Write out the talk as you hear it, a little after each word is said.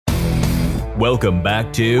Welcome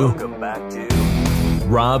back to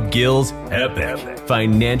Rob Gill's Epic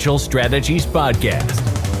Financial Strategies Podcast.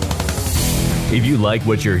 If you like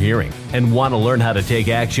what you're hearing and want to learn how to take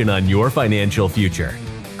action on your financial future,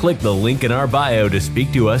 click the link in our bio to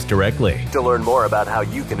speak to us directly. To learn more about how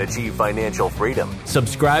you can achieve financial freedom,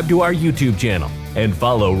 subscribe to our YouTube channel and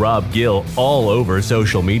follow Rob Gill all over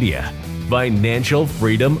social media. Financial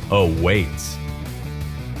freedom awaits.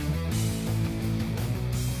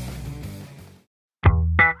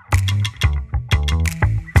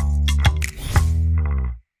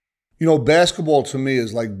 You know, basketball to me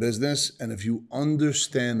is like business, and if you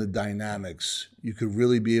understand the dynamics, you could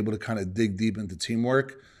really be able to kind of dig deep into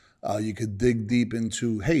teamwork. You could dig deep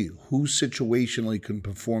into, hey, who situationally can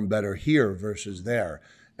perform better here versus there,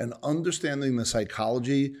 and understanding the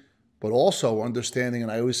psychology, but also understanding,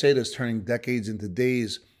 and I always say this, turning decades into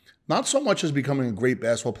days, not so much as becoming a great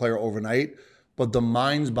basketball player overnight, but the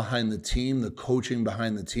minds behind the team, the coaching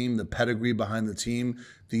behind the team, the pedigree behind the team,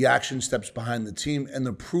 the action steps behind the team, and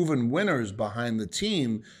the proven winners behind the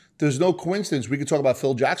team. There's no coincidence. We could talk about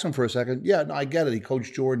Phil Jackson for a second. Yeah, no, I get it. He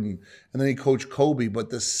coached Jordan, and then he coached Kobe, but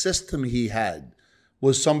the system he had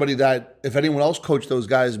was somebody that, if anyone else coached those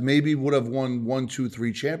guys, maybe would have won 1, 2,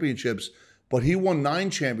 3 championships, but he won 9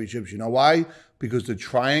 championships. You know why? Because the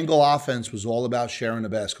triangle offense was all about sharing the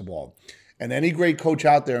basketball. And any great coach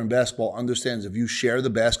out there in basketball understands if you share the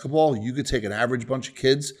basketball, you could take an average bunch of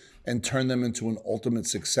kids and turn them into an ultimate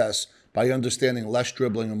success by understanding less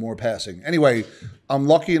dribbling and more passing. Anyway, I'm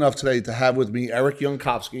lucky enough today to have with me Eric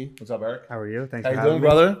Youncofski. What's up, Eric? How are you? Thanks for having me. How you doing,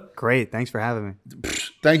 brother? Great. Thanks for having me.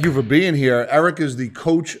 Thank you for being here. Eric is the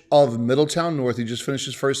coach of Middletown North. He just finished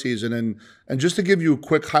his first season. And just to give you a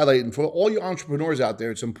quick highlight, and for all you entrepreneurs out there,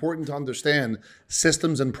 it's important to understand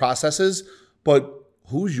systems and processes, but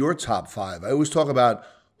who's your top 5? I always talk about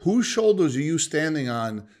whose shoulders are you standing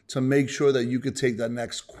on to make sure that you could take that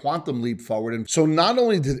next quantum leap forward. And so not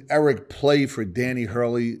only did Eric play for Danny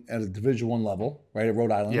Hurley at a Division I level, right, at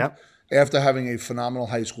Rhode Island, yep, after having a phenomenal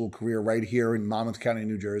high school career right here in Monmouth County,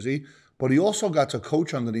 New Jersey, but he also got to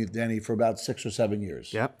coach underneath Danny for about 6 or 7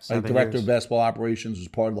 years. Yep, like director of basketball operations, was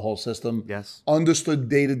part of the whole system. Yes. Understood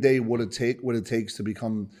day-to-day what it takes to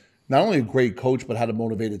become not only a great coach, but how to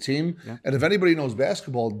motivate a team. Yeah. And if anybody knows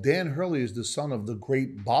basketball, Dan Hurley is the son of the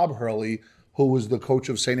great Bob Hurley, who was the coach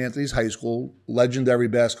of St. Anthony's High School, legendary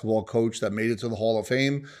basketball coach that made it to the Hall of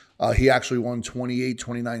Fame. He actually won 28,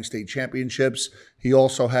 29 state championships. He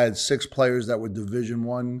also had 6 players that were Division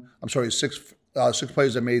I. Six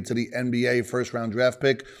players that made it to the NBA first-round draft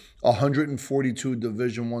pick, 142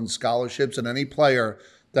 Division I scholarships, and any player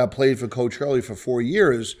that played for Coach Hurley for 4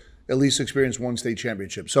 years at least experienced 1 state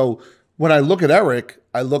championship. So when I look at Eric,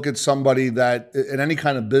 I look at somebody that in any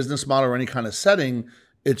kind of business model or any kind of setting,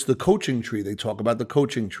 it's the coaching tree. They talk about the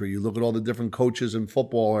coaching tree. You look at all the different coaches in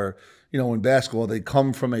football or, in basketball, they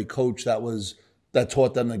come from a coach that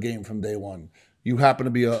taught them the game from day one. You happen to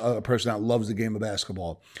be a person that loves the game of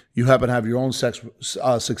basketball. You happen to have your own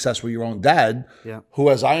success with your own dad, yeah, who,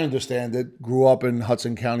 as I understand it, grew up in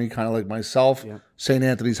Hudson County, kind of like myself. Yeah. St.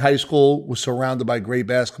 Anthony's High School, was surrounded by great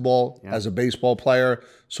basketball. Yeah. As a baseball player.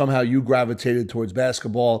 Somehow you gravitated towards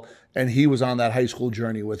basketball, and he was on that high school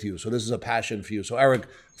journey with you. So this is a passion for you. So Eric,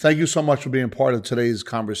 thank you so much for being part of today's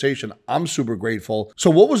conversation. I'm super grateful. So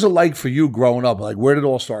what was it like for you growing up? Like, where did it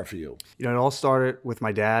all start for you? It all started with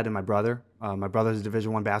my dad and my brother. My brother's a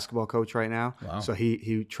Division I basketball coach right now. Wow. So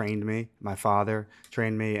he trained me. My father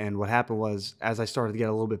trained me. And what happened was, as I started to get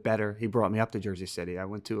a little bit better, he brought me up to Jersey City. I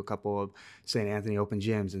went to a couple of St. Anthony Open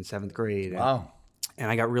gyms in 7th grade. Wow. And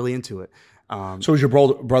I got really into it. So was your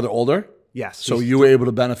brother older? Yes. So you were able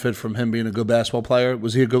to benefit from him being a good basketball player?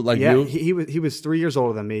 Was he a good like you? Yeah, he was 3 years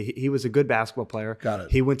older than me. He was a good basketball player. Got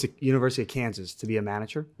it. He went to University of Kansas to be a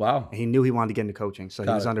manager. Wow. And he knew he wanted to get into coaching. So he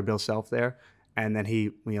was under Bill Self there. And then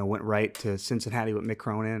he went right to Cincinnati with Mick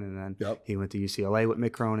Cronin, and then he went to UCLA with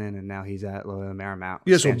Mick Cronin, and now he's at Loyola Marymount.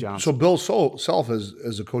 Yeah, so Bill Self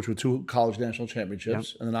is a coach with 2 college national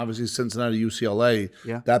championships, and then obviously Cincinnati, UCLA.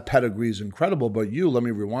 Yeah. That pedigree is incredible. But let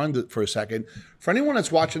me rewind it for a second. For anyone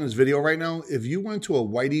that's watching this video right now, if you went to a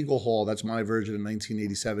White Eagle Hall, that's my version in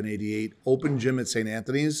 1987-88, open gym at St.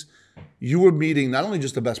 Anthony's, you were meeting not only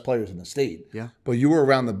just the best players in the state, but you were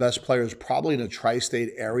around the best players probably in a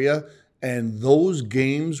tri-state area. And those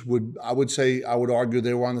games I would argue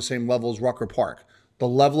they were on the same level as Rucker Park. The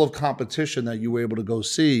level of competition that you were able to go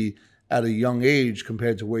see at a young age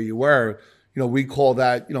compared to where you were, we call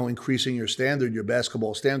that, increasing your standard, your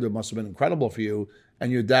basketball standard must have been incredible for you.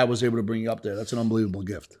 And your dad was able to bring you up there. That's an unbelievable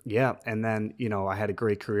gift. Yeah. And then, I had a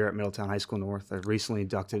great career at Middletown High School North. I recently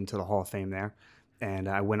inducted into the Hall of Fame there. and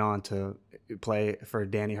I went on to play for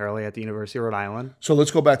Danny Hurley at the University of Rhode Island. So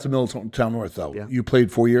let's go back to Middletown North, though. Yeah. You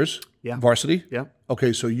played 4 years? Yeah. Varsity? Yeah.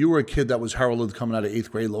 Okay, so you were a kid that was heralded coming out of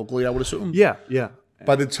 8th grade locally, I would assume? Yeah, yeah.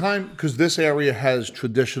 By the time, because this area has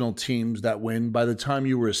traditional teams that win, by the time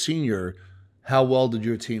you were a senior, how well did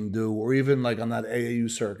your team do? Or even like on that AAU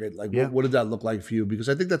circuit, like what did that look like for you? Because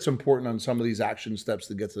I think that's important on some of these action steps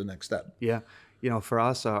to get to the next step. Yeah. For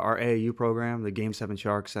us, our AAU program, the Game 7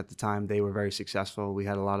 Sharks at the time, they were very successful. We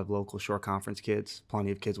had a lot of local shore conference kids. Plenty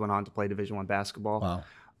of kids went on to play Division I basketball.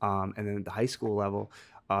 Wow. And then at the high school level,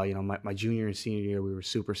 my junior and senior year, we were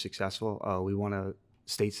super successful. We won a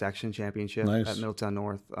state section championship at Middletown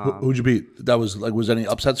North. Who'd you beat? That was like, was there any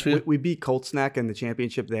upsets for you? We beat Colts Neck in the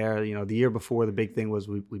championship there. The year before, the big thing was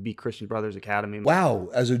we beat Christian Brothers Academy. Wow.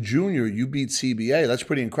 As a junior, you beat CBA. That's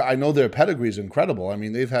pretty incredible. I know their pedigree is incredible. I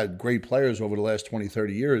mean, they've had great players over the last 20,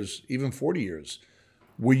 30 years, even 40 years.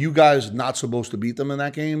 Were you guys not supposed to beat them in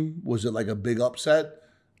that game? Was it like a big upset?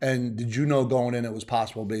 And did you know going in it was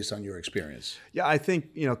possible based on your experience? Yeah, I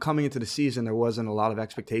think, coming into the season, there wasn't a lot of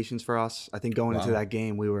expectations for us. I think going into that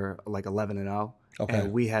game, we were like 11-0. Okay.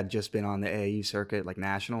 And we had just been on the AAU circuit, like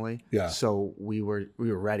nationally. Yeah. So we were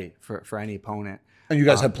ready for any opponent. And you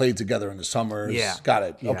guys had played together in the summers. Yeah. Got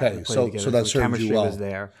it. Yeah, okay. So that served chemistry you well. was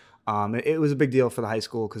there. It was a big deal for the high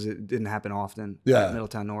school because it didn't happen often at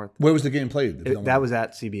Middletown North. Where was the game played? That was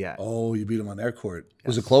at CBA. Oh, you beat them on their court. Yes.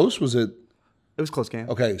 Was it close? Was it? It was a close game.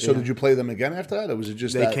 Okay, so did you play them again after that, or was it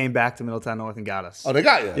just they came back to Middletown North and got us? Oh, they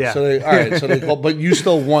got you. Yeah. So all right. So but you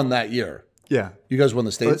still won that year. Yeah. You guys won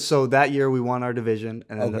the state. So that year we won our division,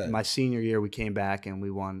 and then my senior year we came back and we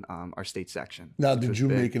won our state section. Now, did you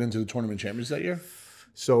make it into the tournament champions that year?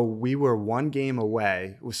 So we were one game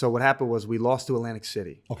away. So what happened was we lost to Atlantic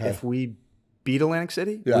City. Okay. If we beat Atlantic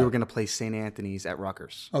City, we were going to play St. Anthony's at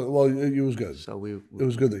Rutgers. Oh, well, it was good. So it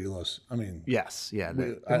was good that you lost. I mean, yes, yeah.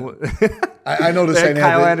 I know the St.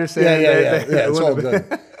 Kyle Anthony. Anderson. Yeah. It's all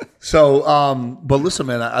good. So, but listen,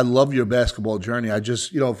 man, I love your basketball journey. I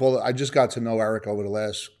just, I just got to know Eric over the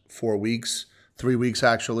last 4 weeks, 3 weeks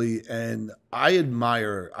actually, and I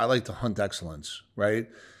like to hunt excellence, right?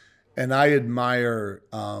 And I admire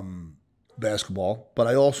basketball, but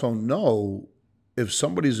I also know if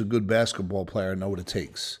somebody's a good basketball player, I know what it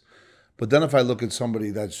takes. But then if I look at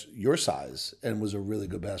somebody that's your size and was a really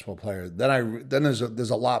good basketball player, then there's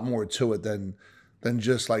a lot more to it than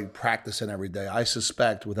just like practicing every day. I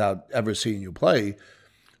suspect, without ever seeing you play,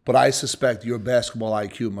 but I suspect your basketball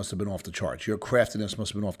IQ must have been off the charts. Your craftiness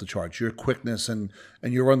must have been off the charts. Your quickness and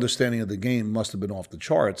your understanding of the game must have been off the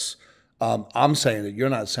charts. I'm saying it,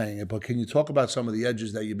 you're not saying it, but can you talk about some of the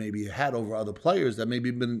edges that you maybe had over other players that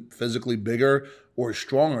maybe been physically bigger or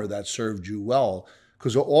stronger that served you well?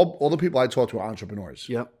 Because all the people I talk to are entrepreneurs.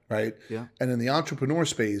 Yep. Right? Yeah. And in the entrepreneur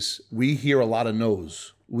space, we hear a lot of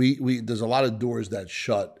no's. There's a lot of doors that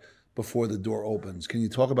shut before the door opens. Can you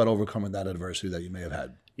talk about overcoming that adversity that you may have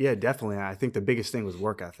had? Yeah, definitely. I think the biggest thing was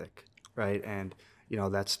work ethic, right? And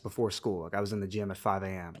that's before school. Like I was in the gym at 5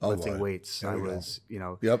 a.m. lifting weights. I was,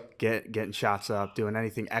 getting shots up, doing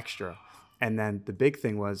anything extra. And then the big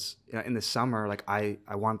thing was, in the summer, like I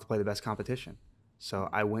wanted to play the best competition. So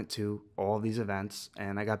I went to all these events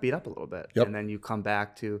and I got beat up a little bit. Yep. And then you came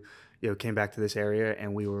back to this area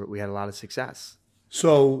and we had a lot of success.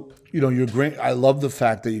 So, you're great. I love the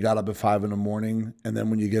fact that you got up at 5 a.m. and then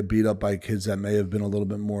when you get beat up by kids that may have been a little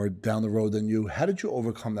bit more down the road than you, how did you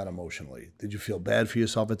overcome that emotionally? Did you feel bad for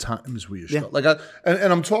yourself at times? Were you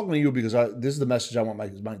and I'm talking to you because this is the message I want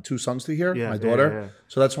my 2 sons to hear, my daughter. Yeah.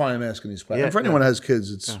 So that's why I'm asking these questions. And for anyone that has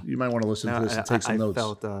kids, you might want to listen to this and take some notes. I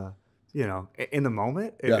felt, in the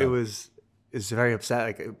moment, it was very upset.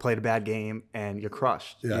 Like I played a bad game and you're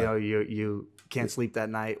crushed. Yeah. You can't sleep that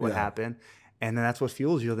night. What happened? And then that's what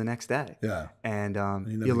fuels you the next day. Yeah. And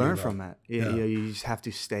you learn from that. You just have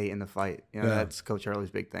to stay in the fight. That's Coach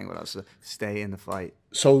Hurley's big thing with us, stay in the fight.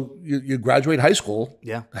 So you graduate high school.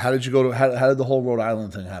 Yeah. How did you go to, how did the whole Rhode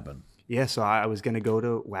Island thing happen? Yeah, so I was going to go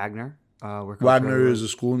to Wagner. Wagner is a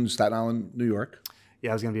school in Staten Island, New York. Yeah,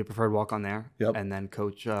 I was going to be a preferred walk-on there. Yep. And then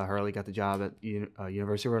Coach Hurley got the job at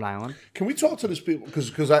University of Rhode Island. Can we talk to this people?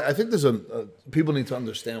 Because I think there's people need to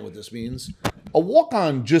understand what this means. A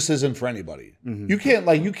walk-on just isn't for anybody. Mm-hmm.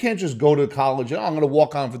 You can't just go to college and I'm going to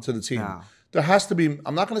walk on to the team. No. There has to be,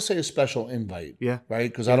 I'm not going to say a special invite. Yeah. Right?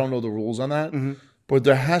 Because I don't know the rules on that. Mm-hmm. But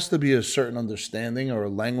there has to be a certain understanding or a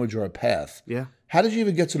language or a path. Yeah. How did you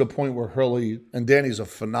even get to the point where Hurley, and Danny's a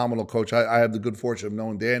phenomenal coach. I have the good fortune of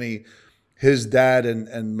knowing Danny. His dad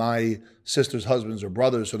and my sister's husbands are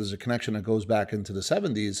brothers, so there's a connection that goes back into the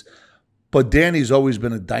 70s. But Danny's always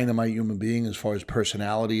been a dynamite human being as far as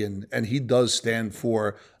personality, and he does stand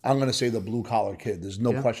for, I'm going to say, the blue-collar kid. There's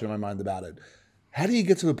no question in my mind about it. How do you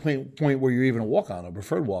get to the point where you're even a walk-on, a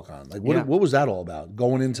preferred walk-on? Like, what was that all about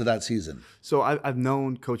going into that season? So I've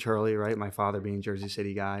known Coach Hurley, right? My father being a Jersey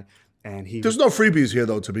City guy. And there's no freebies here,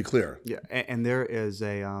 though, to be clear. Yeah, and there is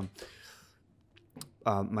a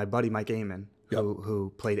my buddy Mike Amon,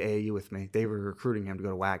 who played AAU with me. They were recruiting him to go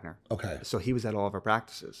to Wagner. Okay. So he was at all of our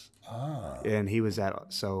practices. And he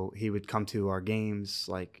would come to our games,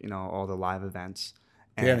 like, all the live events.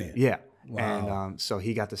 And, Danny. Yeah. Wow. And so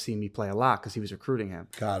he got to see me play a lot because he was recruiting him.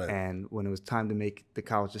 Got it. And when it was time to make the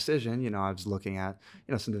college decision, I was looking at,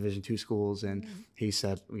 some Division II schools, and he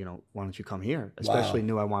said, why don't you come here? Especially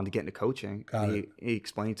knew I wanted to get into coaching. He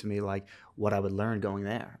explained to me like what I would learn going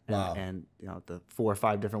there. And the 4 or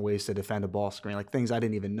 5 different ways to defend a ball screen, like things I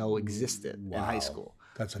didn't even know existed in high school.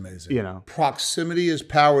 That's amazing. Proximity is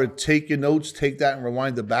power. Take your notes, take that and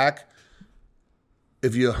rewind it back.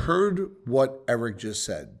 If you heard what Eric just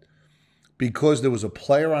said, because there was a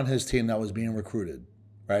player on his team that was being recruited,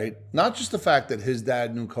 right? Not just the fact that his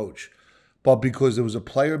dad knew coach, but because there was a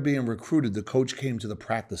player being recruited, the coach came to the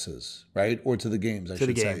practices, right? Or to the games, I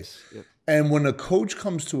should say. Yep. And when a coach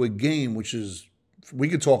comes to a game, which is, we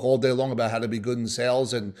could talk all day long about how to be good in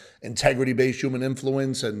sales and integrity-based human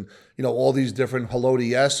influence and, all these different hello to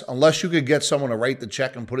yes. Unless you could get someone to write the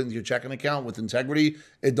check and put it into your checking account with integrity,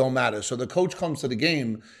 it don't matter. So the coach comes to the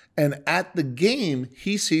game, and at the game,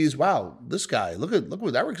 he sees, wow, this guy, look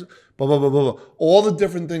what Eric's, blah, blah, blah, blah, blah. All the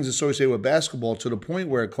different things associated with basketball, to the point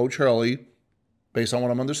where Coach Hurley, based on what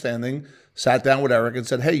I'm understanding, sat down with Eric and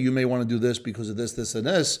said, hey, you may want to do this because of this, this, and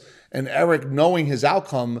this. And Eric, knowing his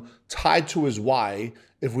outcome, tied to his why.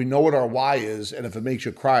 If we know what our why is, and if it makes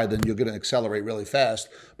you cry, then you're going to accelerate really fast.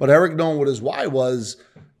 But Eric knowing what his why was,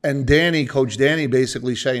 and Coach Danny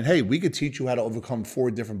basically saying, hey, we could teach you how to overcome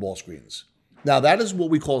 4 different ball screens. Now, that is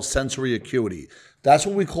what we call sensory acuity. That's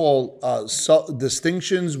what we call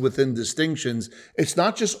distinctions within distinctions. It's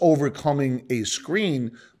not just overcoming a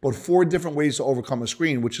screen, but 4 different ways to overcome a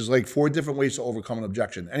screen, which is like 4 different ways to overcome an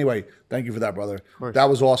objection. Anyway, thank you for that, brother.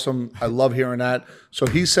 That was awesome. I love hearing that. So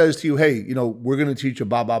he says to you, hey, we're going to teach you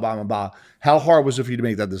blah, blah, blah, blah, blah. How hard was it for you to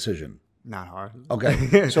make that decision? Not hard.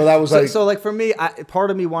 Okay. So that was so like for me,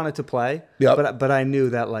 part of me wanted to play, yep. but I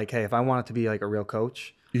knew that like, hey, if I wanted to be like a real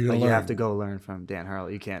coach, you have to go learn from Dan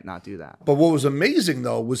Hurley. You can't not do that. But what was amazing,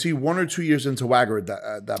 though, was he 1 or 2 years into Wagner at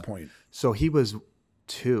that point? So he was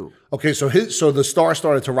 2. Okay, so the star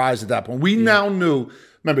started to rise at that point. We now knew.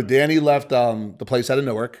 Remember, Danny left the place out of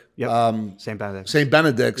Newark. Yep. St. Benedict's. St.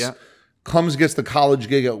 Benedict's. Yep. Comes, gets the college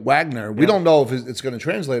gig at Wagner. We don't know if it's going to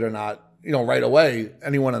translate or not. Right away.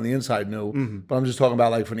 Anyone on the inside knew. But I'm just talking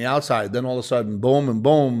about like from the outside. Then all of a sudden, boom and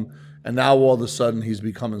boom. And now all of a sudden he's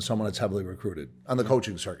becoming someone that's heavily recruited on the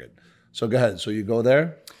coaching circuit. So go ahead. So you go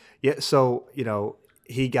there? Yeah. So,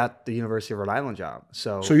 he got the University of Rhode Island job.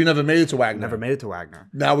 So you never made it to Wagner? Never made it to Wagner.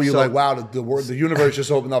 Now were you like, wow, the universe just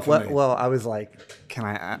opened up for me? Well, I was like, can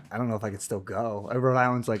I don't know if I could still go. Rhode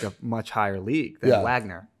Island's like a much higher league than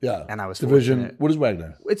Wagner. Yeah. And I was Division. fortunate. What is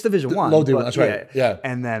Wagner? It's Division I. Low D1, that's right. Yeah.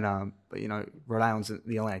 And then, Rhode Island's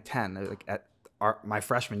the only 10. Like at my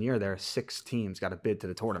freshman year there, 6 teams got a bid to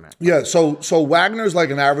the tournament. Yeah, so Wagner's like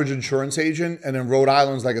an average insurance agent, and then Rhode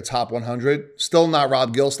Island's like a top 100. Still not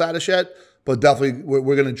Rob Gill status yet, but definitely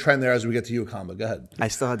we're going to trend there as we get to UConn. But go ahead. I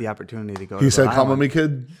still had the opportunity to go. He said, "Come with me,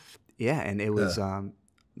 kid." Yeah, and it was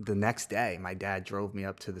the next day. My dad drove me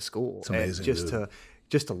up to the school. It's amazing,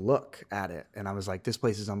 just to look at it, and I was like, "This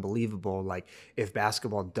place is unbelievable." Like, if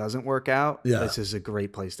basketball doesn't work out, this is a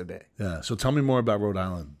great place to be. Yeah. So tell me more about Rhode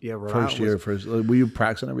Island. Yeah, first year. Were you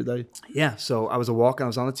practicing every day? Yeah. So I was a walk-on. I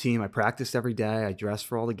was on the team. I practiced every day. I dressed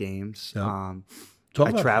for all the games. Yeah.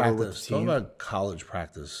 I traveled with the team. Talk about college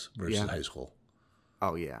practice versus high school.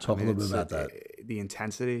 Oh yeah. Talk a little bit about that. The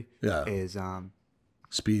intensity is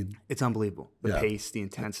speed. It's unbelievable. The pace, the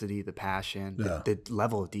intensity, the passion, the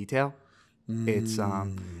level of detail. It's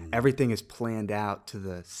everything is planned out to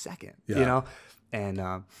the second,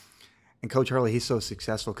 and Coach Hurley, he's so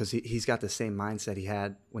successful because he's got the same mindset he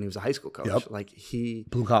had when he was a high school coach. Yep. Like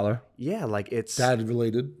blue collar. Yeah, like it's dad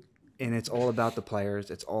related, and it's all about the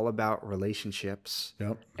players. It's all about relationships.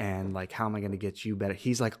 Yep. And like, how am I going to get you better?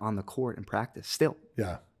 He's like on the court in practice still.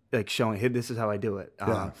 Yeah. Like showing, hey, this is how I do it.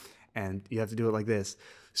 And you have to do it like this.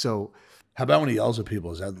 So. How about when he yells at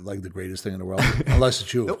people? Is that like the greatest thing in the world? Unless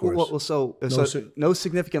it's you, of course. No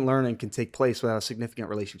significant learning can take place without a significant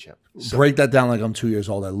relationship. So, break that down like I'm 2 years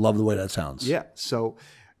old. I love the way that sounds. Yeah. So,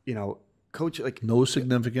 coach, like no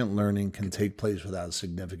significant learning can take place without a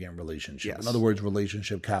significant relationship. Yes. In other words,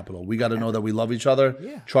 relationship capital. We got to know that we love each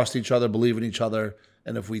other, trust each other, believe in each other.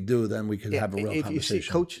 And if we do, then we can have a real conversation. If you see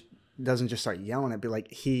coach doesn't just start yelling, it'd be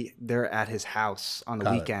like they're at his house on the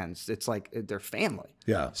weekends. It's like they're family.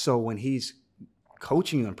 Yeah. So when he's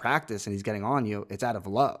coaching you in practice and he's getting on you, it's out of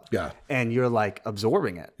love. Yeah. And you're like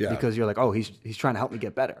absorbing it because you're like, oh, he's trying to help me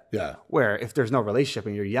get better. Yeah. Where if there's no relationship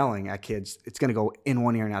and you're yelling at kids, it's going to go in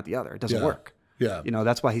one ear and out the other. It doesn't work. Yeah. You know,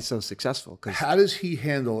 that's why he's so successful. How does he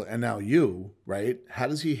handle, and now you, right? How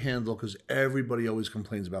does he handle, because everybody always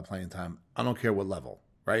complains about playing time. I don't care what level,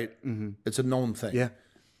 right? Mm-hmm. It's a known thing. Yeah.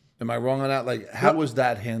 Am I wrong on that? Like, how was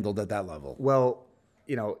that handled at that level? Well,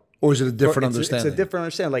 you know, or is it a different understanding? It's a different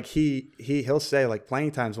understanding. Like he'll say like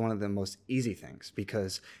playing time is one of the most easy things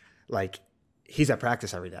because like he's at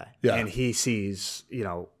practice every day and he sees, you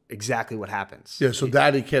know, exactly what happens. Yeah. So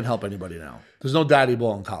daddy can't help anybody now. There's no daddy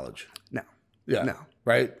ball in college. No. Yeah. No.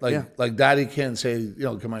 Right. Like daddy can't say, you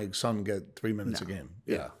know, can my son get 3 minutes a game?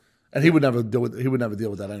 Yeah. And he would never deal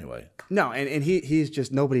with that anyway. No, and he's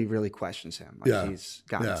just nobody really questions him. Like he's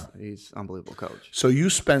an unbelievable coach. So you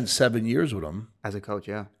spent 7 years with him as a coach,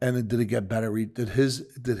 yeah. And did it get better? Did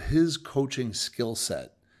his coaching skill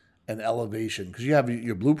set and elevation? Because you have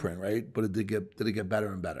your blueprint, right? But did it get better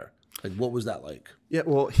and better? Like what was that like? Yeah,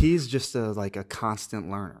 well, he's just a constant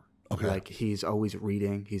learner. Okay. Like he's always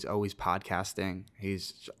reading, he's always podcasting,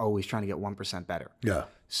 he's always trying to get 1% better. Yeah.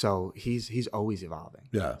 So he's always evolving.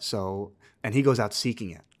 Yeah. So and he goes out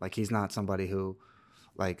seeking it. Like he's not somebody who,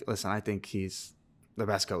 like, listen, I think he's the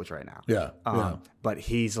best coach right now. Yeah. But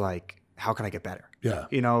he's like, how can I get better? Yeah.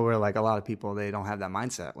 You know, where like a lot of people, they don't have that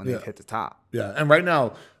mindset when they hit the top. Yeah. And right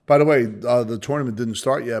now, by the way, the tournament didn't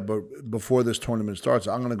start yet, but before this tournament starts,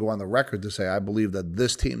 I'm going to go on the record to say I believe that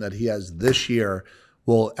this team that he has this year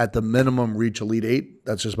will at the minimum reach Elite Eight.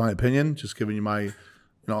 That's just my opinion. Just giving you my,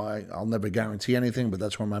 I'll never guarantee anything, but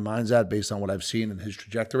that's where my mind's at based on what I've seen in his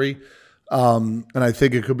trajectory. And I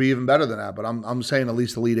think it could be even better than that. But I'm saying at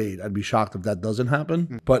least Elite Eight. I'd be shocked if that doesn't happen.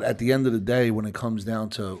 Mm-hmm. But at the end of the day, when it comes down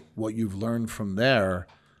to what you've learned from there,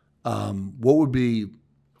 what would be,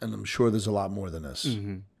 and I'm sure there's a lot more than this,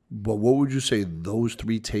 but what would you say those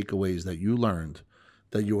 3 takeaways that you learned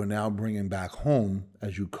that you are now bringing back home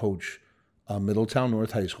as you coach Middletown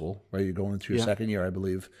North High School, right? You're going into your second year, I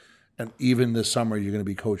believe. And even this summer, you're going to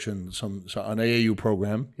be coaching an AAU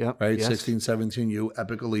program, right? Yes. 16, 17U,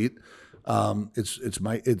 Epic Elite.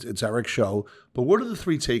 It's Eric's show. But what are the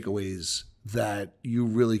 3 takeaways that you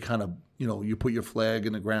really kind of, you put your flag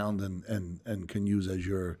in the ground and can use as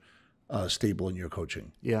your staple in your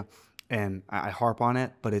coaching? Yeah. And I harp on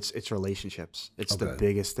it, but it's relationships. It's the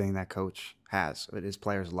biggest thing that coach has. His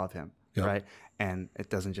players love him, right? And it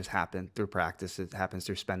doesn't just happen through practice. It happens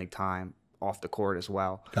through spending time off the court as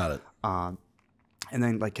well. Got it. And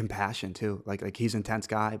then like compassion too. Like he's an intense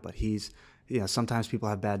guy, but he's, sometimes people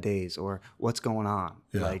have bad days or what's going on.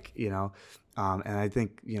 Yeah. And I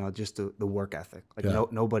think, just the work ethic.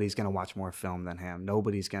 Like nobody's going to watch more film than him.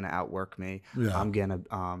 Nobody's going to outwork me. Yeah. I'm going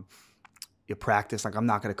to practice. Like I'm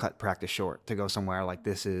not going to cut practice short to go somewhere. Like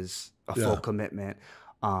this is a full commitment.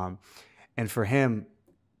 And for him,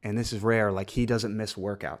 and this is rare, like he doesn't miss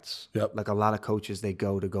workouts. Yep. Like a lot of coaches, they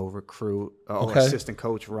go recruit, assistant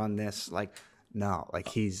coach, run this. Like, no, like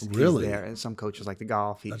he's there. And some coaches like the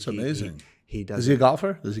golf. That's amazing. He does. Is he a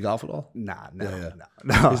golfer? Does he golf at all? No.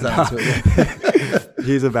 He's not into it.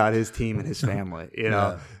 He's about his team and his family,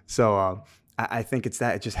 Yeah. So I think it's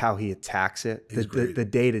just how he attacks it. The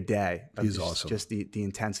day to day. He's awesome. Just the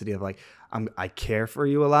intensity of like, I care for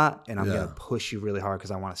you a lot, and I'm going to push you really hard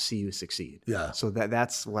because I want to see you succeed. Yeah. So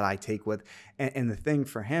that's what I take with. And the thing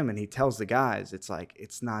for him, and he tells the guys, it's like,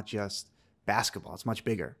 it's not just basketball. It's much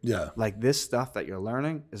bigger. Yeah. Like this stuff that you're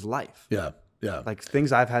learning is life. Yeah. Yeah. Like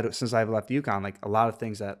things I've had since I've left UConn, like a lot of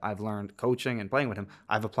things that I've learned coaching and playing with him,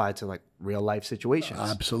 I've applied to like real life situations.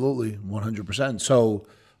 Absolutely. 100%. So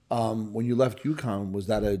when you left UConn, was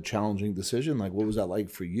that a challenging decision? Like what was that like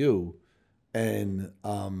for you? And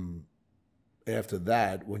after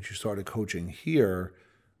that, once you started coaching here,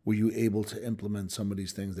 were you able to implement some of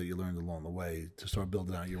these things that you learned along the way to start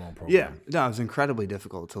building out your own program? Yeah, no, it was incredibly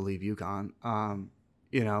difficult to leave UConn.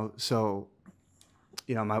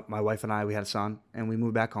 My wife and I, we had a son, and we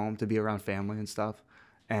moved back home to be around family and stuff.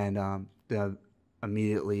 And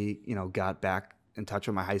immediately, got back in touch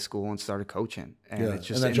with my high school and started coaching. And it's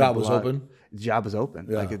just that job was open? The job was open,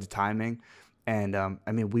 like at the timing. And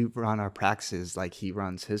we run our practices like he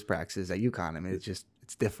runs his practices at UConn. I mean, it's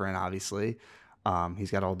different, obviously. He's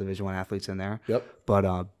got all Division I athletes in there. Yep.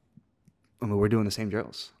 But we're doing the same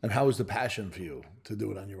drills. And how was the passion for you to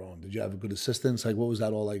do it on your own? Did you have a good assistance? Like, what was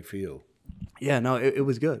that all like for you? Yeah, no, it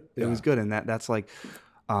was good. It was good, and that's like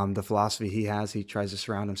the philosophy he has. He tries to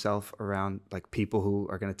surround himself around like people who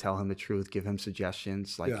are going to tell him the truth, give him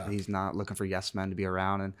suggestions. Like he's not looking for yes men to be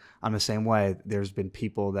around. And I'm the same way. There's been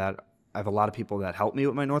people that I have a lot of people that helped me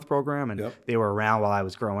with my North program, and they were around while I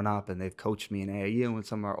was growing up, and they've coached me in AAU, and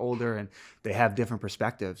some are older, and they have different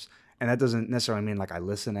perspectives. And that doesn't necessarily mean like I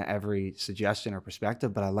listen to every suggestion or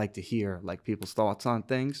perspective, but I like to hear like people's thoughts on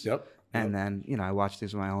things. And then, you know, I watch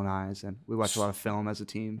things with my own eyes, and we watch a lot of film as a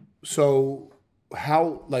team. So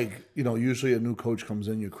how, like, you know, usually a new coach comes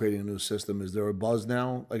in, you're creating a new system. Is there a buzz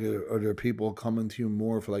now? Like, are there people coming to you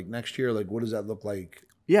more for like next year? Like, what does that look like?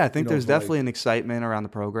 Yeah, I think there's definitely an excitement around the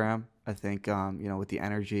program. I think, you know, with the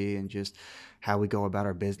energy and just how we go about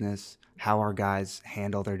our business, how our guys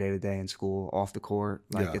handle their day-to-day in school, off the court,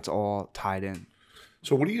 like it's all tied in.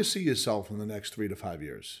 So what do you see yourself in the next 3 to 5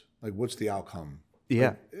 years? Like, what's the outcome?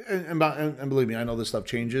 Yeah. Like, and believe me, I know this stuff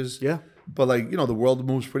changes. Yeah. But like, you know, the world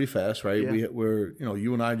moves pretty fast, right? Yeah. We're, you know,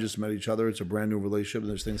 you and I just met each other. It's a brand new relationship, and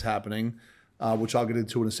there's things happening, which I'll get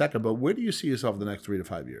into in a second. But where do you see yourself in the next 3 to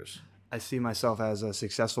 5 years? I see myself as a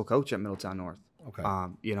successful coach at Middletown North. Okay.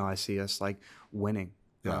 You know, I see us like winning.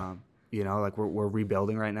 Yeah. You know, like we're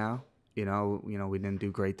rebuilding right now. You know, we didn't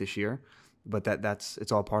do great this year, but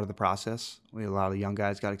it's all part of the process. A lot of young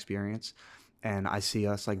guys got experience, and I see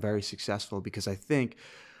us like very successful because I think,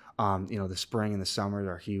 you know, the spring and the summer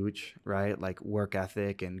are huge, right? Like work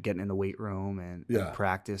ethic and getting in the weight room and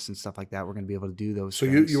practice and stuff like that. We're going to be able to do those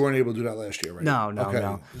things. So you weren't able to do that last year, right?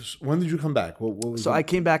 No. When did you come back? What was I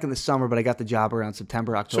came back in the summer, but I got the job around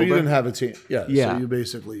September, October. So you didn't have a team. Yeah. So you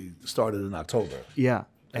basically started in October. Yeah.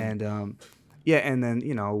 And and then,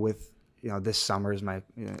 you know, with, you know, this summer is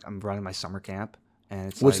I'm running my summer camp. And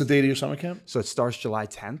it's what's the date of your summer camp? So it starts July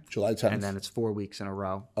 10th. July 10th. And then it's 4 weeks in a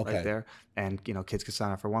row right there. And, you know, kids can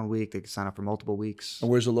sign up for 1 week. They can sign up for multiple weeks. And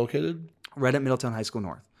where's it located? Right at Middletown High School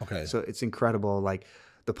North. Okay. So it's incredible. Like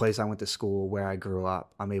the place I went to school, where I grew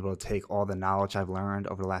up, I'm able to take all the knowledge I've learned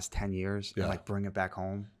over the last 10 years and like bring it back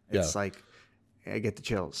home. It's like, I get the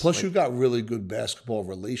chills. Plus, you've got really good basketball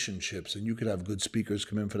relationships, and you could have good speakers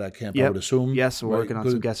come in for that camp, I would assume. Yes, we're working on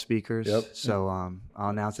some guest speakers. So I'll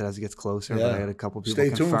announce it as it gets closer. But I had a couple people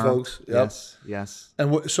confirmed. Stay tuned, folks. Yes.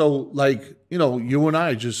 And so, like, you know, you and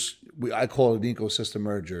I I call it an ecosystem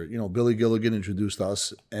merger. You know, Billy Gilligan introduced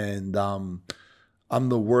us, and I'm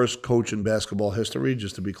the worst coach in basketball history,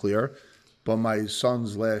 just to be clear. But my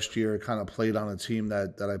sons last year kind of played on a team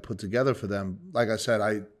that I put together for them. Like I said,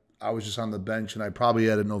 I was just on the bench, and I probably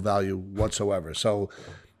added no value whatsoever. So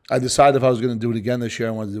I decided if I was going to do it again this year,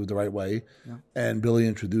 I wanted to do it the right way. Yeah. And Billy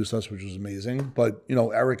introduced us, which was amazing. But, you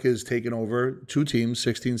know, Eric is taking over 2 teams,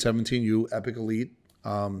 16, 17U, Epic Elite.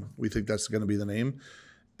 We think that's going to be the name.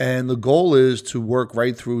 And the goal is to work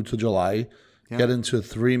right through to July, get into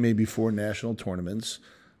 3, maybe 4 national tournaments,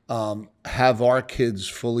 have our kids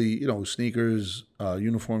fully, you know, sneakers,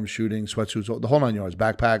 uniform, shooting, sweatsuits, the whole 9 yards,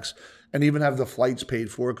 backpacks, and even have the flights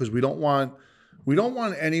paid for, because we don't want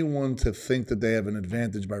anyone to think that they have an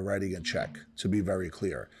advantage by writing a check, to be very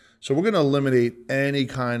clear. So we're going to eliminate any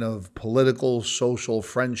kind of political, social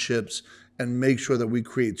friendships and make sure that we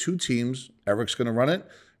create 2 teams. Eric's going to run it.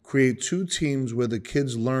 Create 2 teams where the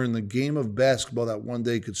kids learn the game of basketball that one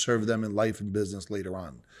day could serve them in life and business later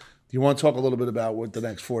on. Do you want to talk a little bit about what the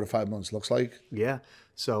next 4 to 5 months looks like? Yeah.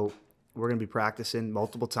 So we're going to be practicing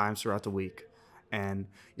multiple times throughout the week. And,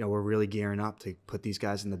 you know, we're really gearing up to put these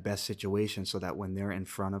guys in the best situation so that when they're in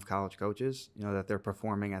front of college coaches, you know, that they're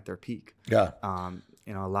performing at their peak. Yeah.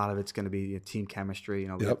 You know, a lot of it's going to be team chemistry. You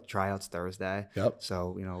know, we have tryouts Thursday.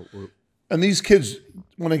 So, you know, and these kids,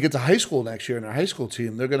 when they get to high school next year in their high school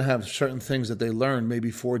team, they're going to have certain things that they learn,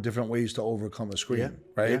 maybe 4 different ways to overcome a screen,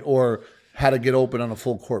 right? Yeah. Or how to get open on a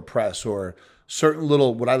full court press, or certain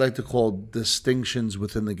little, what I like to call distinctions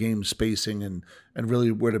within the game, spacing and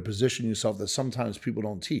really where to position yourself that sometimes people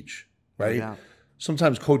don't teach, right? Yeah.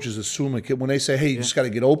 Sometimes coaches assume a kid, when they say, hey, you just got to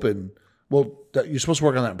get open, well, you're supposed to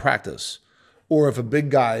work on that in practice. Or if a big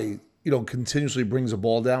guy, you know, continuously brings a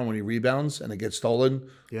ball down when he rebounds and it gets stolen,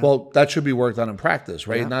 well, that should be worked on in practice,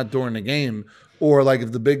 right? Not during the game. Or like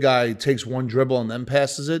if the big guy takes one dribble and then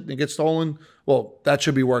passes it and it gets stolen, well, that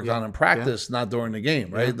should be worked on in practice, not during the game,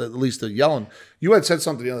 right? At least the yelling. You had said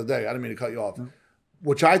something the other day, I didn't mean to cut you off,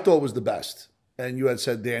 which I thought was the best. And you had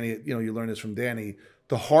said, Danny, you know, you learned this from Danny.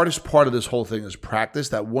 The hardest part of this whole thing is practice,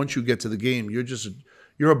 that once you get to the game,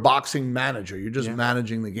 you're a boxing manager. You're just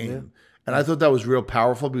managing the game. Yeah. And I thought that was real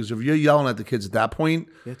powerful, because if you're yelling at the kids at that point,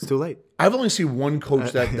 it's too late. I've only seen one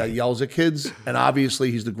coach that yells at kids, and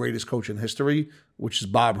obviously he's the greatest coach in history, which is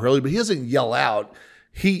Bob Hurley, but he doesn't yell out.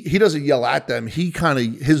 He doesn't yell at them. He kind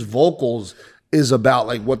of, his vocals is about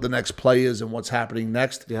like what the next play is and what's happening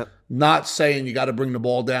next. Yep. Not saying you got to bring the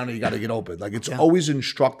ball down or you got to get open. Like it's always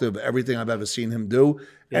instructive, everything I've ever seen him do.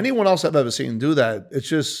 Yeah. Anyone else I've ever seen do that, it's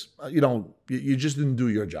just, you just didn't do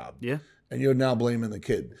your job. Yeah. And you're now blaming the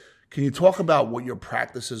kid. Can you talk about what your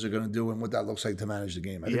practices are going to do and what that looks like to manage the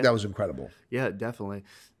game? I think that was incredible. Yeah, definitely.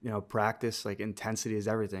 Practice, like intensity is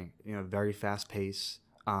everything. Very fast pace.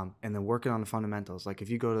 And then working on the fundamentals. Like if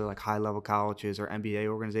you go to like high level colleges or NBA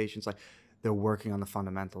organizations, like they're working on the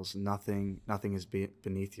fundamentals. Nothing is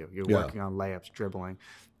beneath you. You're working on layups, dribbling,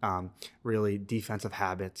 really defensive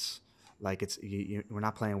habits. Like we're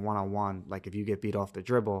not playing one-on-one. Like if you get beat off the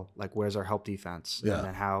dribble, like where's our help defense? Yeah. And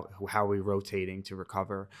then how are we rotating to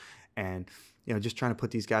recover? And, just trying to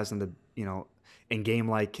put these guys in the, in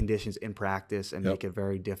game-like conditions in practice and make it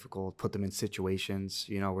very difficult, put them in situations,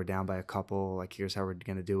 we're down by a couple, like here's how we're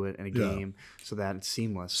going to do it in a game so that it's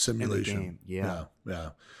seamless. Simulation. In the game. Yeah.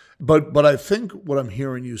 But I think what I'm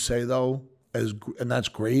hearing you say, though, and that's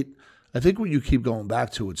great, I think when you keep going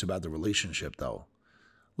back to it's about the relationship, though.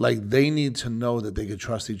 Like they need to know that they can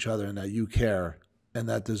trust each other and that you care and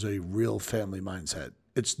that there's a real family mindset.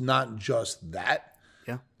 It's not just that.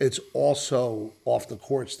 Yeah. It's also off the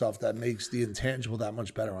court stuff that makes the intangible that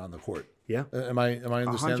much better on the court. Yeah. Am I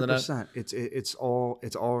understanding 100%.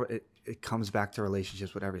 That? It comes back to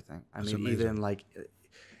relationships with everything. That's amazing. Even like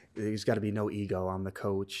there's got to be no ego on the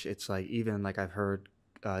coach. It's like even like I've heard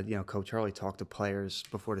Coach Hurley talk to players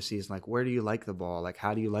before the season, like, where do you like the ball? Like,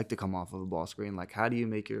 how do you like to come off of a ball screen? Like, how do you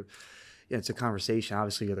make your it's a conversation.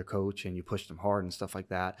 Obviously, you're the coach and you push them hard and stuff like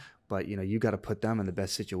that. But, you got to put them in the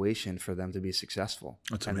best situation for them to be successful.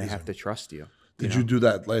 That's and amazing. They have to trust you. Did you do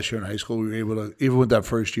that last year in high school? We were able to, even with that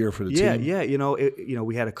first year for the team? Yeah.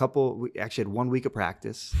 We had we actually had 1 week of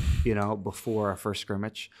practice, before our first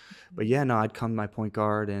scrimmage. But I'd come to my point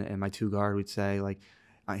guard and my two guard would say, like,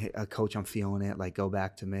 Coach, I'm feeling it. Like, go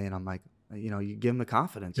back to me. And I'm like, you give them the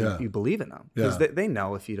confidence. Yeah. You believe in them. Because they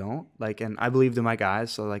know if you don't. Like, and I believed in my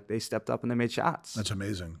guys. So, like, they stepped up and they made shots. That's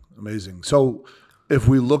amazing. Amazing. So, if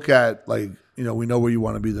we look at, like, we know where you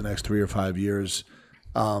want to be the next 3 or 5 years,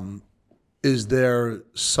 is there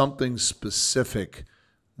something specific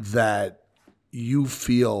that you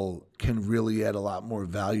feel can really add a lot more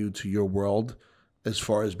value to your world as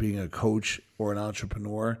far as being a coach or an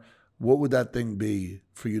entrepreneur? What would that thing be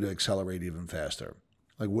for you to accelerate even faster?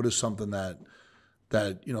 Like, what is something that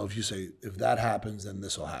if you say, if that happens, then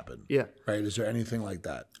this will happen? Yeah. Right? Is there anything like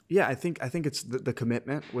that? Yeah, I think it's the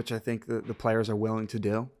commitment, which I think the players are willing to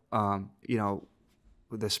do.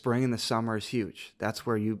 The spring and the summer is huge. That's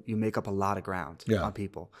where you make up a lot of ground on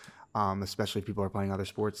people, especially if people are playing other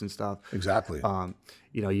sports and stuff. Exactly.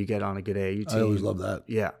 You get on a good AAU team. I always love that.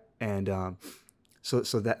 Yeah. And so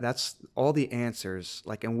that's all the answers.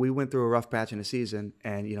 Like, and we went through a rough patch in the season,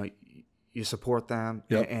 and you support them,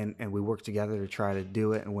 and we work together to try to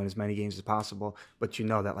do it and win as many games as possible. But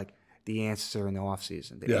that, like, the answers are in the off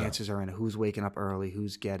season. The answers are in who's waking up early,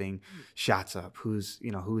 who's getting shots up, who's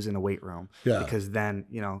in the weight room. Yeah. Because then,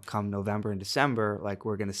 come November and December, like,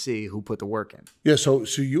 we're going to see who put the work in. Yeah. So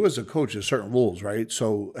you as a coach, there's certain rules, right?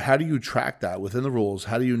 So how do you track that within the rules?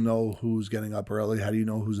 How do you know who's getting up early? How do you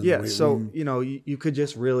know who's in the weight room? Yeah. So, you could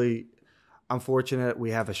just really, I'm fortunate we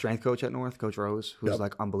have a strength coach at North, Coach Rose, who's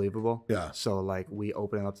like unbelievable. Yeah. So, like, we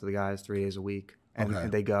open it up to the guys 3 days a week.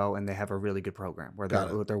 And they go and they have a really good program where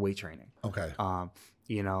they're weight training. Okay.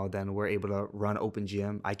 Then we're able to run open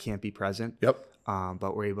gym. I can't be present. Yep.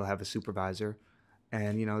 But we're able to have a supervisor,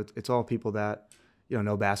 and it's all people that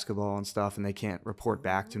know basketball and stuff, and they can't report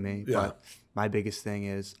back to me. Yeah. But my biggest thing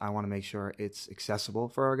is I want to make sure it's accessible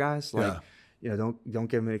for our guys. Like, don't give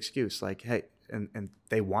them an excuse. Like, hey, and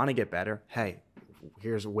they want to get better. Hey,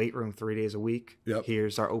 here's a weight room 3 days a week. Yep.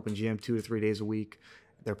 Here's our open gym 2 to 3 days a week.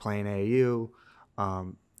 They're playing AAU.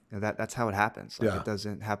 That's how it happens. Like, it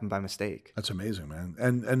doesn't happen by mistake. That's amazing, man.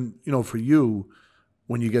 And for you,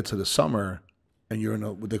 when you get to the summer and you're in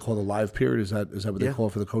what they call the live period, is that what they call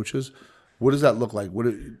it for the coaches? What does that look like? What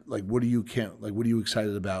are you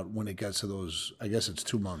excited about when it gets to those? I guess it's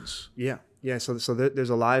 2 months. Yeah. So there's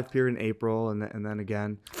a live period in April, and then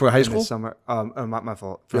again for high school. Summer. My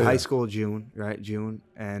fault. For high school, June, right? June,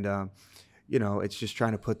 and it's just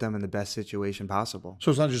trying to put them in the best situation possible.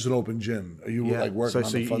 So it's not just an open gym. Are you like working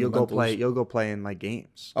on the fundamentals? You'll go play in like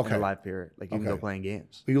games. Okay. In the live period, like you can go play in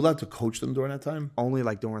games. Are you allowed to coach them during that time? Only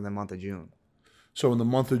like during the month of June. So in the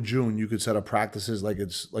month of June, you could set up practices like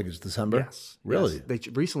it's December. Yes. Really? Yes.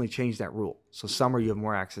 They recently changed that rule. So summer you have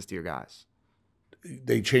more access to your guys.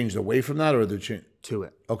 They changed away from that, or they changed to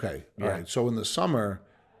it? Okay. All right. So in the summer,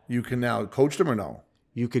 you can now coach them or no?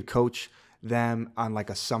 You could coach them on like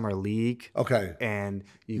a summer league. Okay. And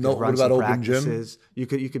you could run some practices. You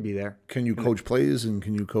could be there. Can you coach plays and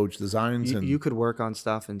can you coach designs? You could work on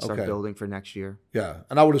stuff and start building for next year. Yeah.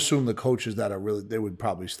 And I would assume the coaches that are really, they would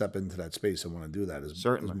probably step into that space and want to do that as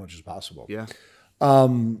much as possible. Yeah.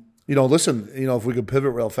 You know, listen, you know, if we could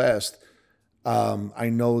pivot real fast, I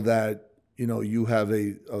know that, you know, you have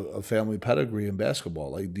a family pedigree in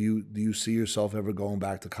basketball. Like, do you see yourself ever going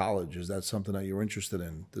back to college? Is that something that you're interested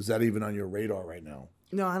in? Is that even on your radar right now?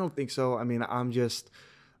 No, I don't think so. I mean, I'm just,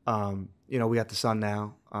 you know, we got the son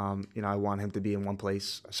now. You know, I want him to be in one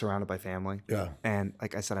place, surrounded by family. Yeah. And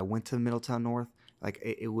like I said, I went to Middletown North. Like,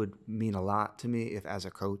 it would mean a lot to me if, as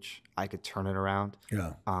a coach, I could turn it around.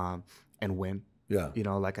 Yeah. And win. Yeah. You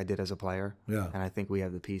know, like I did as a player. Yeah. And I think we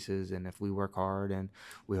have the pieces, and if we work hard and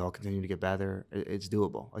we all continue to get better, it's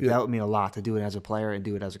doable. Like, that would mean a lot to do it as a player and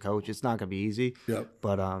do it as a coach. It's not going to be easy. Yep.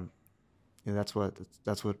 But you know, that's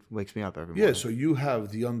what wakes me up every morning. Yeah, so you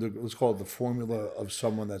have let's call it the formula of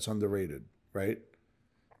someone that's underrated, right?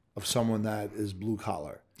 Of someone that is blue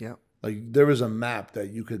collar. Yeah. Like, there is a map that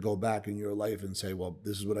you could go back in your life and say, well,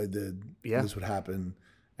 this is what I did. Yeah. This would happen.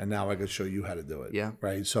 And now I could show you how to do it. Yeah.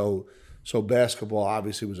 Right. So basketball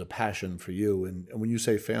obviously was a passion for you. And when you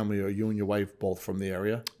say family, are you and your wife both from the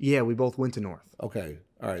area? Yeah, we both went to North. Okay.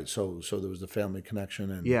 All right. So there was the family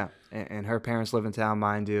connection. And yeah. And her parents live in town,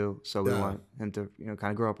 mine do. So we want him to, you know,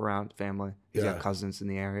 kind of grow up around family. He's got cousins in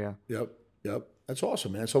the area. Yep. That's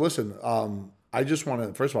awesome, man. So listen, I just want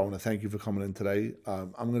to, first of all, I want to thank you for coming in today.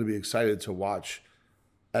 I'm going to be excited to watch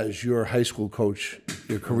as your high school coach,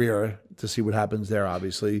 your career, to see what happens there,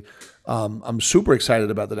 obviously. I'm super excited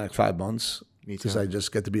about the next 5 months because I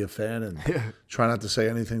just get to be a fan and try not to say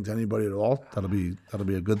anything to anybody at all. That'll be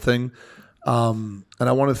a good thing. And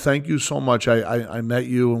I want to thank you so much. I met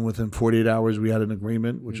you, and within 48 hours, we had an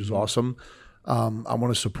agreement, which is awesome. I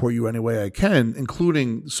want to support you any way I can,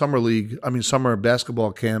 including summer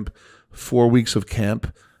basketball camp, 4 weeks of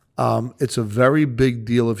camp. It's a very big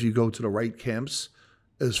deal if you go to the right camps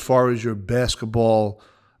as far as your basketball,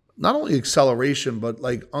 not only acceleration, but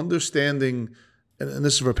like understanding, and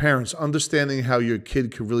this is for parents, understanding how your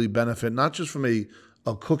kid could really benefit, not just from a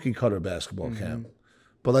cookie cutter basketball camp,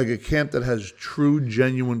 but like a camp that has true,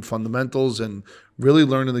 genuine fundamentals and really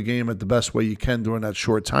learning the game at the best way you can during that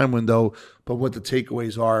short time window, but what the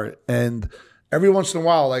takeaways are. And every once in a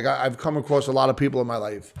while, like I've come across a lot of people in my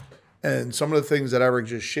life, and some of the things that Eric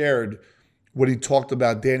just shared, what he talked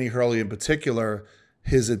about, Danny Hurley in particular,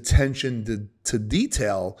 his attention to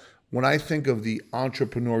detail. When I think of the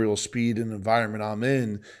entrepreneurial speed and environment I'm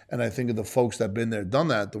in, and I think of the folks that have been there, done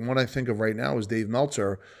that, the one I think of right now is Dave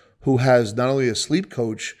Meltzer, who has not only a sleep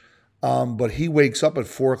coach, but he wakes up at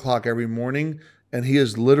 4 o'clock every morning, and he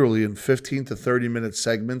is literally in 15 to 30-minute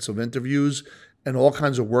segments of interviews and all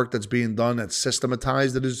kinds of work that's being done that's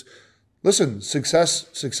systematized. That is, listen,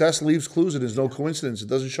 success leaves clues. It is no coincidence. It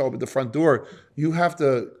doesn't show up at the front door. You have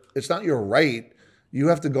to, it's not your right. You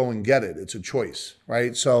have to go and get it. It's a choice,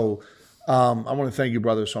 right? So I want to thank you,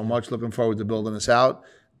 brother, so much. Looking forward to building this out.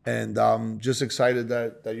 And just excited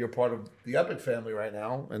that you're part of the Epic family right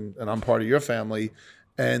now, and I'm part of your family.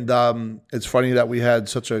 And it's funny that we had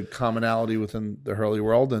such a commonality within the Hurley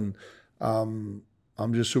world. And I'm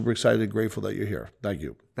just super excited and grateful that you're here. Thank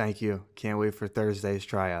you. Thank you. Can't wait for Thursday's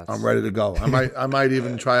tryouts. I'm ready to go. I might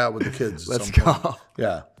even try out with the kids. Let's go. Point.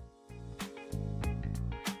 Yeah.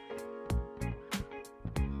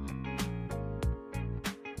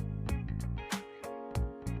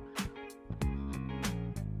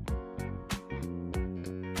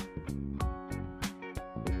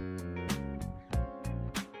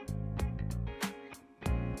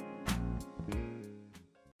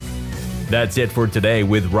 That's it for today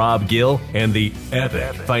with Rob Gill and the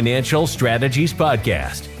Epic Financial Strategies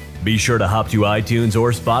Podcast. Be sure to hop to iTunes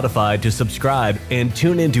or Spotify to subscribe and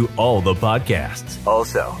tune into all the podcasts.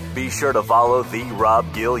 Also, be sure to follow the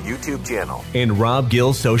Rob Gill YouTube channel and Rob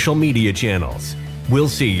Gill social media channels. We'll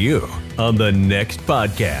see you on the next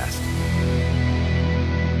podcast.